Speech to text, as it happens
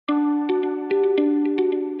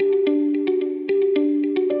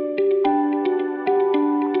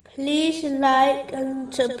like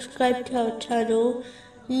and subscribe to our channel.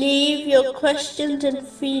 Leave your questions and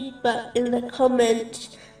feedback in the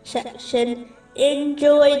comments section.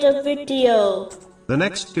 Enjoy the video. The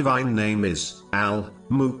next divine name is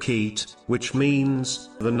Al-Muqit, which means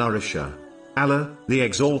the nourisher. Allah, the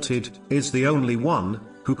Exalted, is the only one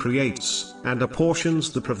who creates and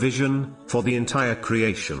apportions the provision for the entire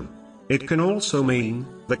creation. It can also mean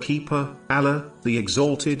the keeper. Allah, the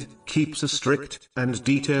Exalted, keeps a strict and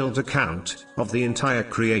detailed account of the entire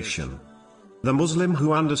creation. The Muslim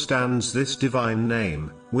who understands this divine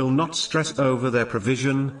name will not stress over their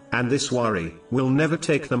provision, and this worry will never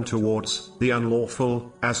take them towards the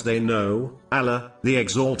unlawful, as they know Allah, the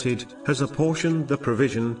Exalted, has apportioned the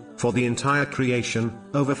provision for the entire creation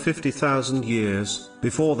over 50,000 years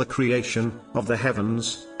before the creation of the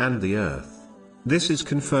heavens and the earth. This is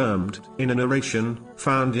confirmed in a narration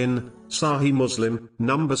found in Sahih Muslim,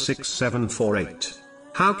 number 6748.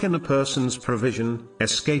 How can a person's provision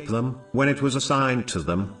escape them when it was assigned to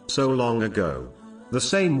them so long ago? The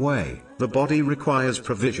same way the body requires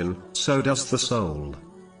provision, so does the soul.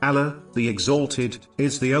 Allah, the Exalted,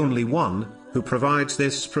 is the only one who provides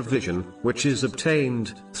this provision, which is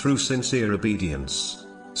obtained through sincere obedience,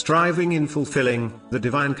 striving in fulfilling the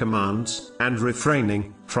divine commands and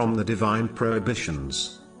refraining from the divine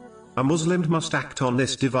prohibitions. A Muslim must act on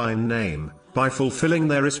this divine name by fulfilling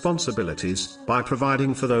their responsibilities by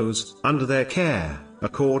providing for those under their care,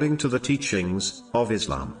 according to the teachings of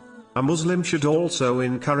Islam. A Muslim should also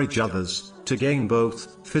encourage others to gain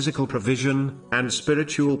both physical provision and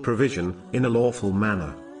spiritual provision in a lawful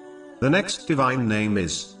manner. The next divine name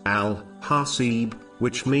is Al-Hasib,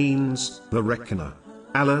 which means the reckoner.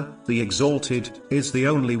 Allah, the Exalted, is the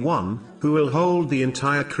only one who will hold the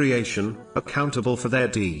entire creation accountable for their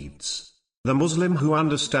deeds. The Muslim who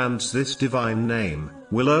understands this divine name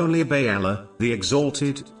will only obey Allah, the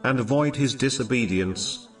Exalted, and avoid his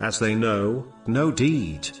disobedience, as they know no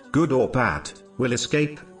deed, good or bad, will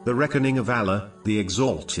escape the reckoning of Allah, the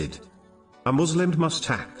Exalted. A Muslim must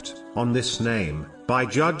act on this name by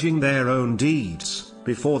judging their own deeds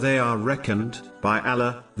before they are reckoned by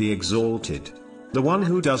Allah, the Exalted. The one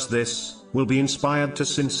who does this will be inspired to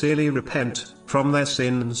sincerely repent from their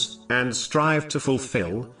sins and strive to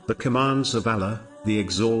fulfill the commands of Allah, the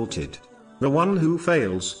Exalted. The one who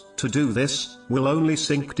fails to do this will only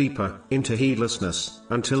sink deeper into heedlessness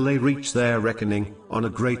until they reach their reckoning on a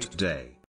great day.